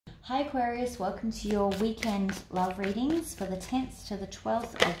Hi Aquarius, welcome to your weekend love readings for the 10th to the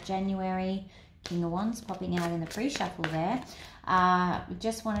 12th of January. King of Wands popping out in the pre-shuffle there.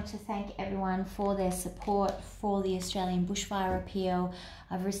 Just wanted to thank everyone for their support for the Australian bushfire appeal.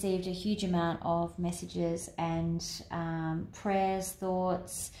 I've received a huge amount of messages and prayers,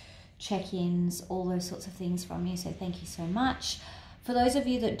 thoughts, check-ins, all those sorts of things from you, so thank you so much. For those of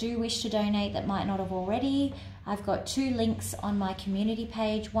you that do wish to donate that might not have already, I've got 2 links on my community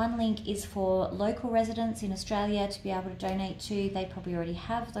page. One link is for local residents in Australia to be able to donate to. They probably already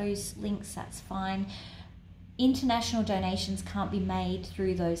have those links, that's fine. International donations can't be made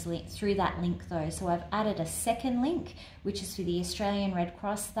through that link though. So I've added a second link, which is for the Australian Red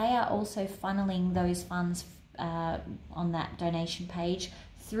Cross. They are also funneling those funds on that donation page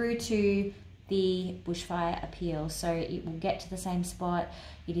through to the bushfire appeal, so it will get to the same spot.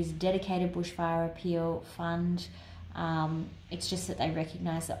 It is dedicated bushfire appeal fund. It's just that they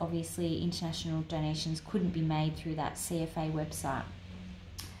recognise that obviously international donations couldn't be made through that CFA website.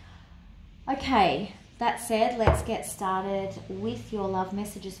 Okay, that said, let's get started with your love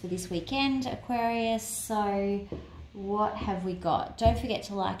messages for this weekend, Aquarius. So what have we got? Don't forget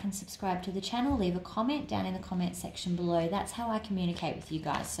to like and subscribe to the channel. Leave a comment down in the comment section below. That's how I communicate with you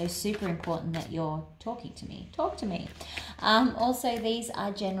guys. So super important that you're talking to me. Talk to me. Also, these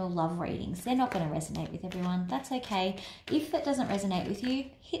are general love readings. They're not going to resonate with everyone. That's okay. If that doesn't resonate with you,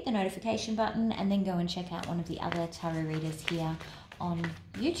 hit the notification button and then go and check out one of the other tarot readers here on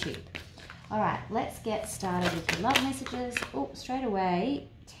YouTube. All right, let's get started with your love messages. Oh, straight away,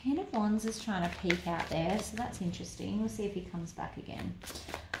 10 of Wands is trying to peek out there, so that's interesting. We'll see if he comes back again.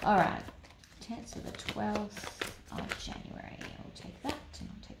 All right, 10th to the 12th of January. I'll take that and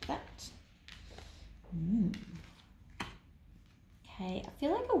I'll take that. Okay, I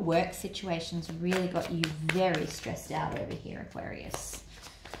feel like a work situation's really got you very stressed out over here, Aquarius.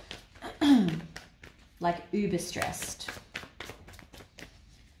 Like uber stressed.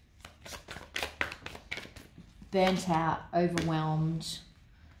 Burnt out, overwhelmed.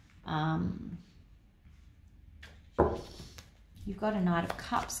 You've got a Knight of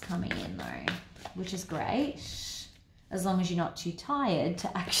Cups coming in though, which is great, as long as you're not too tired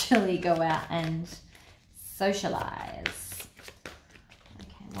to actually go out and socialize.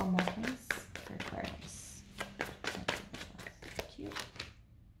 Okay, one more please for Aquarius. Cute.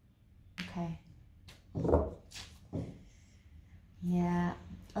 Okay. Yeah.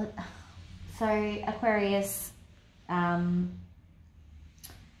 So Aquarius,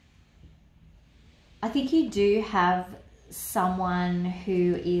 I think you do have someone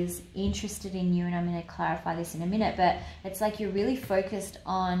who is interested in you, and I'm going to clarify this in a minute, but it's like you're really focused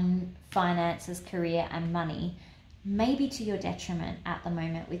on finances, career and money, maybe to your detriment at the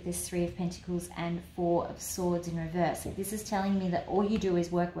moment with this 3 of Pentacles and 4 of Swords in reverse. This is telling me that all you do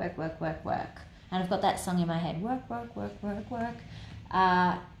is work, work, work, work, work. And I've got that song in my head, work, work, work, work, work.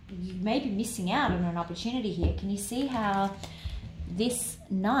 You may be missing out on an opportunity here. Can you see how this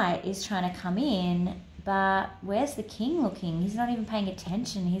Knight is trying to come in, but where's the King looking? He's not even paying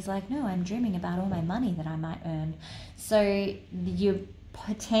attention. He's like, no, I'm dreaming about all my money that I might earn. So you're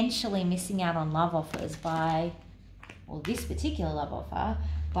potentially missing out on love offers by, or this particular love offer,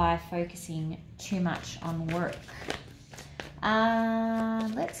 by focusing too much on work.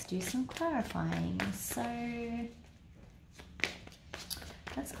 Let's do some clarifying. So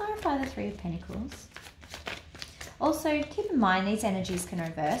let's clarify the 3 of Pentacles. Also, keep in mind these energies can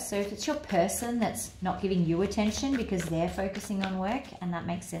reverse. So if it's your person that's not giving you attention because they're focusing on work, and that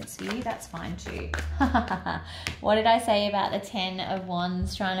makes sense for you, that's fine too. What did I say about the 10 of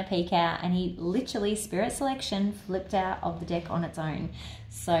Wands trying to peek out? And he literally, spirit selection, flipped out of the deck on its own.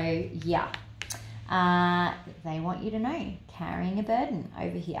 So yeah, they want you to know, carrying a burden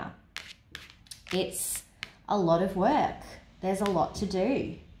over here. It's a lot of work. There's a lot to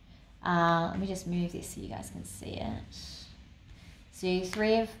do. Let me just move this so you guys can see it. So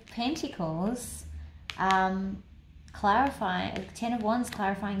 3 of Pentacles, clarifying, 10 of Wands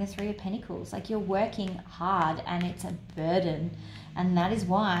clarifying the 3 of Pentacles. Like you're working hard and it's a burden. And that is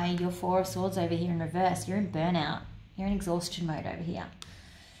why your 4 of Swords over here in reverse, you're in burnout. You're in exhaustion mode over here.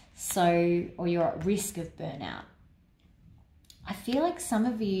 So, or you're at risk of burnout. I feel like some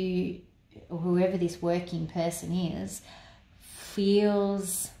of you, or whoever this working person is,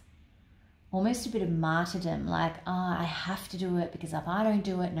 feels almost a bit of martyrdom, like, oh, I have to do it because if I don't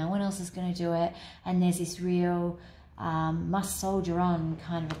do it, no one else is going to do it. And there's this real must soldier on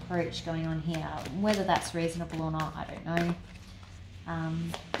kind of approach going on here. Whether that's reasonable or not, I don't know.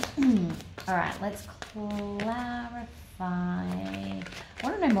 All right, let's clarify. I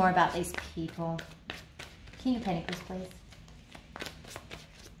want to know more about these people. King of Pentacles, please.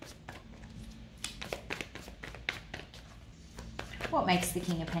 What makes the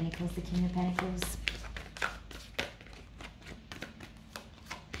King of Pentacles the King of Pentacles?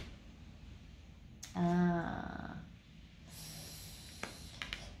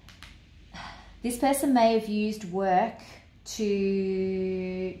 This person may have used work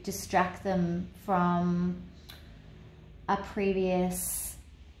to distract them from a previous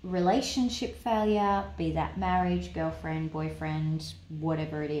relationship failure, be that marriage, girlfriend, boyfriend,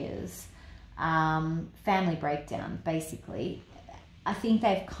 whatever it is. Family breakdown, basically. I think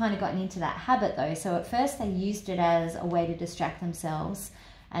they've kind of gotten into that habit though. So at first they used it as a way to distract themselves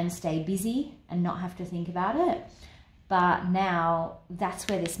and stay busy and not have to think about it. But now that's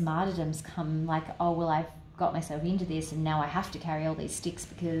where this martyrdom's come, like, oh, well, I've got myself into this and now I have to carry all these sticks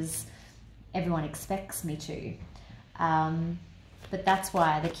because everyone expects me to. But that's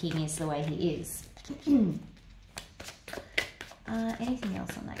why the King is the way he is. Anything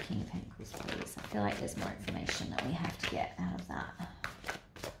else on that King of Pentacles, please? I feel like there's more information that we have to get out of that.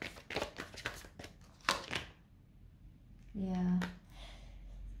 Yeah.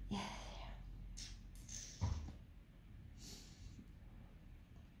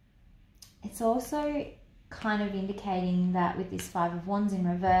 It's also kind of indicating that with this Five of Wands in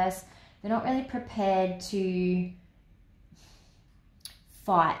reverse, they're not really prepared to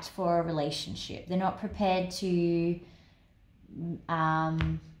fight for a relationship. They're not prepared to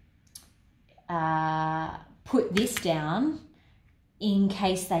put this down in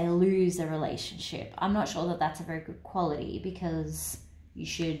case they lose a relationship. I'm not sure that that's a very good quality, because you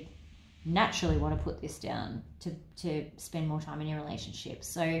should naturally want to put this down to spend more time in your relationship.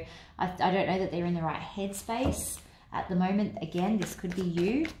 So I don't know that they're in the right headspace at the moment. Again, this could be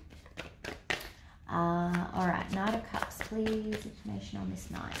you. All right, Knight of Cups, please. Information on this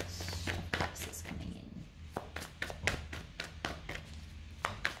Knight of Cups that's coming in.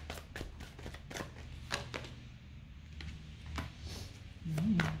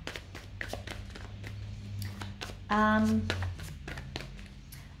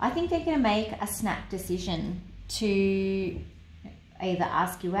 I think they're going to make a snap decision to either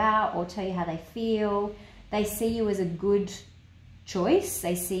ask you out or tell you how they feel. They see you as a good choice.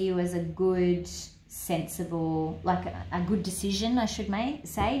 They see you as a good, sensible, like a good decision, I should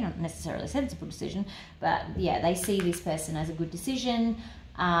say. Not necessarily a sensible decision, but yeah, they see this person as a good decision.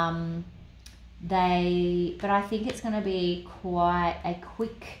 But I think it's going to be quite a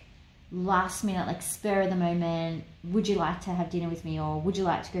quick, last minute, like spur of the moment, would you like to have dinner with me, or would you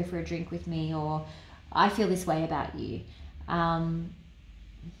like to go for a drink with me, or I feel this way about you,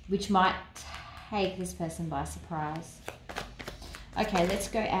 which might take this person by surprise. Okay, let's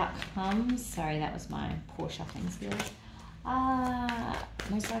go outcomes. Sorry, that was my poor shuffling skills.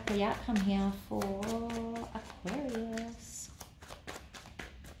 Most likely outcome here for Aquarius.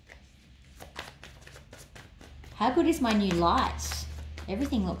 How good is my new light?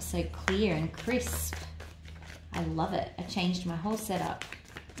 Everything looks so clear and crisp. I love it. I changed my whole setup.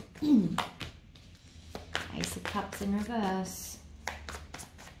 Ace of Cups in reverse.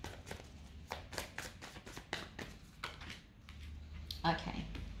 Okay.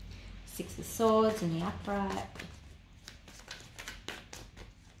 Six of Swords in the upright.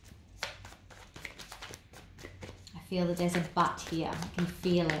 I feel that there's a but here. I can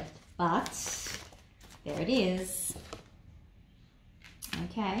feel it. But there it is.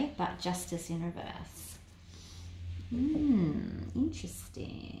 Okay, but Justice in reverse.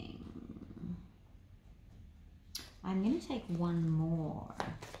 Interesting. I'm going to take one more,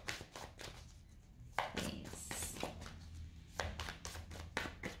 please.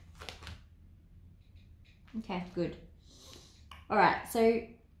 Okay, good. All right, so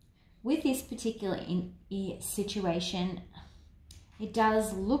with this particular situation, it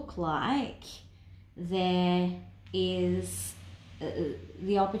does look like there is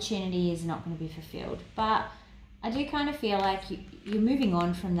the opportunity is not going to be fulfilled, but I do kind of feel like you're moving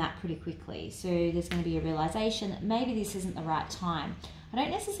on from that pretty quickly. So there's going to be a realization that maybe this isn't the right time. I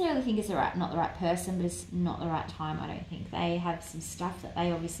don't necessarily think it's not the right person, but it's not the right time. I don't think. They have some stuff that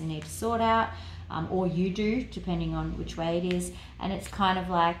they obviously need to sort out, or you do, depending on which way it is. And it's kind of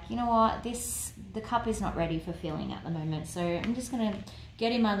like, you know what, the cup is not ready for filling at the moment. So I'm just going to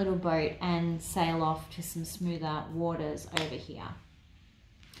get in my little boat and sail off to some smoother waters over here.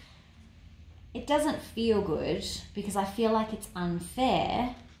 It doesn't feel good because I feel like it's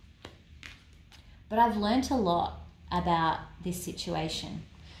unfair, but I've learnt a lot about this situation,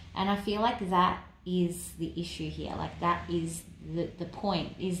 and I feel like that is the issue here. Like that is the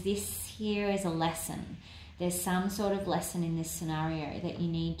point. Is this here as a lesson? There's some sort of lesson in this scenario that you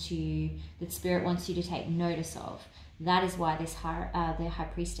need to, that Spirit wants you to take notice of. That is why this the High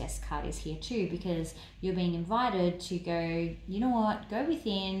Priestess card is here too, because you're being invited to go, you know what, go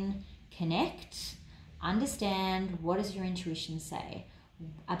within, connect, understand, what does your intuition say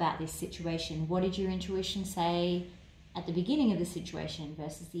about this situation? What did your intuition say at the beginning of the situation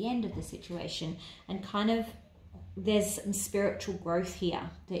versus the end of the situation? And kind of, there's some spiritual growth here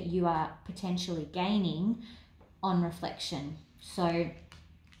that you are potentially gaining on reflection. So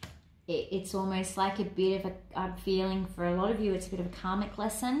it's almost like a bit of a, I'm feeling for a lot of you, it's a bit of a karmic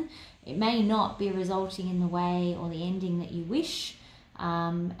lesson. It may not be resulting in the way or the ending that you wish,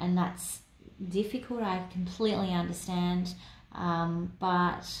 and that's difficult, I completely understand,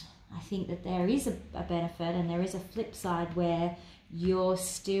 but I think that there is a benefit, and there is a flip side where you're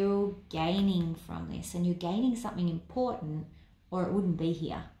still gaining from this, and you're gaining something important, or it wouldn't be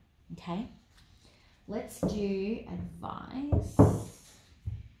here. Okay, let's do advice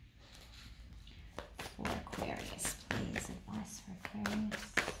for Aquarius, please. Advice for Aquarius.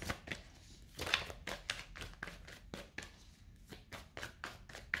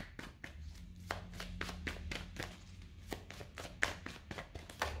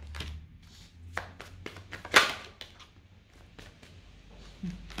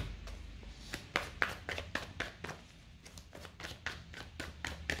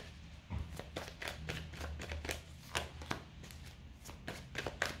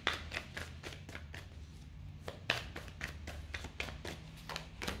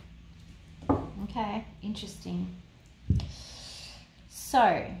 Okay, interesting.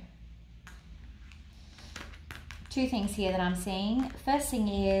 So, two things here that I'm seeing. First thing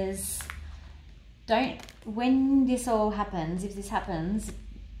is, when this all happens, if this happens,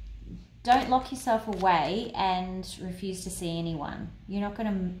 don't lock yourself away and refuse to see anyone. You're not going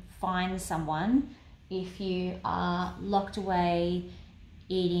to find someone if you are locked away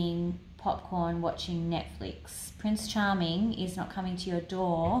eating popcorn, watching Netflix. Prince Charming is not coming to your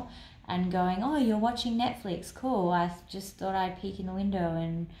door and going, oh, you're watching Netflix, cool, I just thought I'd peek in the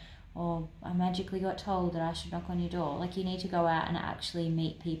window, or I magically got told that I should knock on your door. Like, you need to go out and actually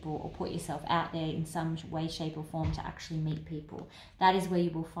meet people, or put yourself out there in some way, shape or form to actually meet people. That is where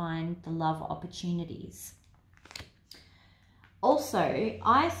you will find the love opportunities. Also,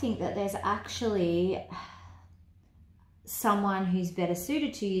 I think that there's actually someone who's better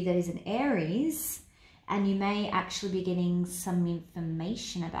suited to you that is an Aries, and you may actually be getting some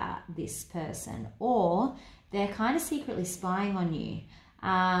information about this person, or they're kind of secretly spying on you.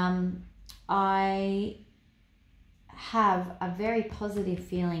 I have a very positive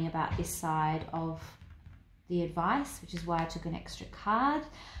feeling about this side of the advice, which is why I took an extra card.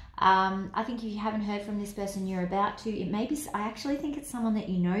 I think if you haven't heard from this person, you're about to. It may be, I actually think it's someone that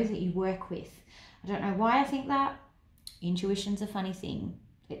you know, that you work with. I don't know why I think that. Intuition's a funny thing.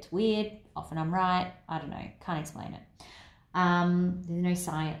 It's weird. Often I'm right. I don't know. Can't explain it. There's no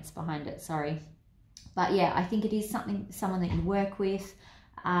science behind it. Sorry. But yeah, I think it is someone that you work with.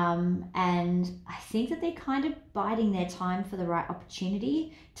 And I think that they're kind of biding their time for the right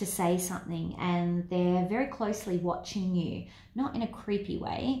opportunity to say something. And they're very closely watching you. Not in a creepy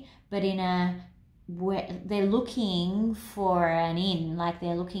way, but in a where they're looking for an in. Like,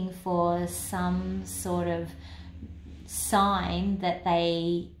 they're looking for some sort of sign that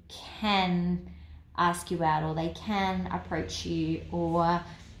they can ask you out, or they can approach you, or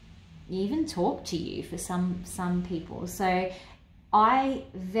even talk to you for some people. So I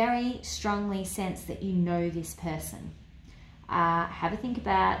very strongly sense that you know this person. Have a think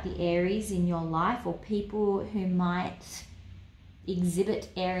about the Aries in your life, or people who might exhibit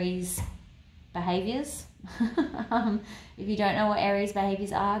Aries behaviors. If you don't know what Aries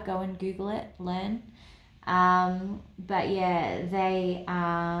behaviors are, go and Google it, learn. But yeah, they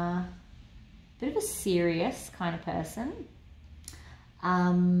are a bit of a serious kind of person.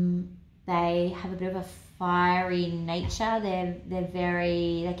 They have a bit of a fiery nature.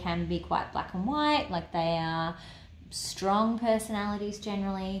 They can be quite black and white. Like, they are strong personalities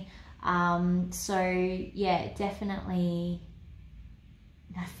generally. So yeah, definitely,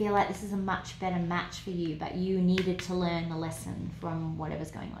 I feel like this is a much better match for you, but you needed to learn the lesson from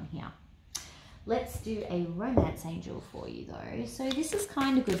whatever's going on here. Let's do a romance angel for you though. So this is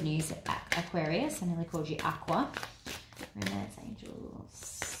kind of good news, Aquarius. I nearly called you Aqua. Romance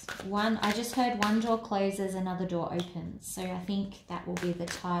angels. I just heard one door closes, another door opens. So I think that will be the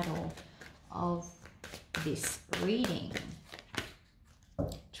title of this reading.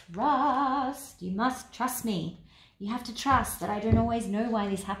 Trust. You must trust me. You have to trust that I don't always know why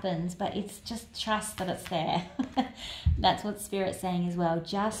this happens, but it's just trust that it's there. That's what Spirit's saying as well.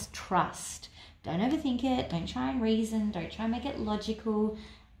 Just trust. Don't overthink it. Don't try and reason. Don't try and make it logical.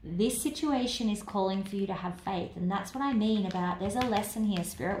 this situation is calling for you to have faith. And that's what I mean about, there's a lesson here.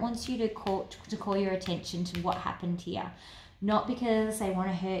 Spirit wants you to call your attention to what happened here. Not because they want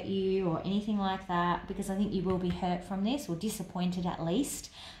to hurt you or anything like that, because I think you will be hurt from this, or disappointed at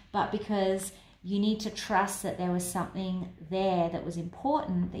least, but because you need to trust that there was something there that was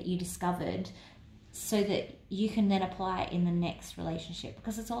important that you discovered, so that you can then apply it in the next relationship,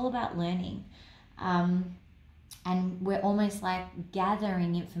 because it's all about learning. And we're almost like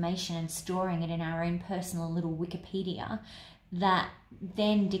gathering information and storing it in our own personal little Wikipedia that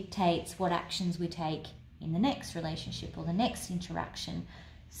then dictates what actions we take in the next relationship or the next interaction.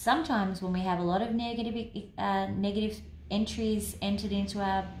 Sometimes when we have a lot of negative entries entered into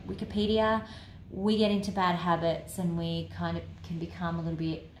our Wikipedia, we get into bad habits and we kind of can become a little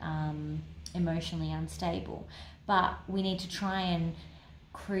bit emotionally unstable. But we need to try and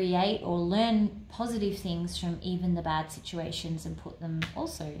create or learn positive things from even the bad situations and put them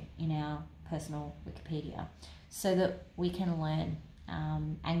also in our personal Wikipedia, so that we can learn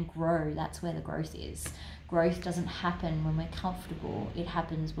and grow. That's where the growth is. Growth doesn't happen when we're comfortable, it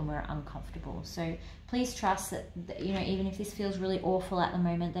happens when we're uncomfortable. So please trust that, you know, even if this feels really awful at the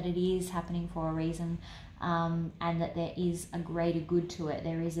moment, that it is happening for a reason, and that there is a greater good to it.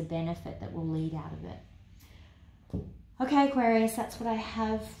 There is a benefit that will lead out of it. Okay, Aquarius, that's what I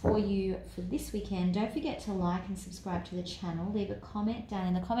have for you for this weekend. Don't forget to like and subscribe to the channel. Leave a comment down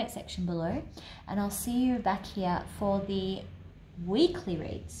in the comment section below, and I'll see you back here for the weekly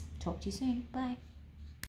reads. Talk to you soon. Bye.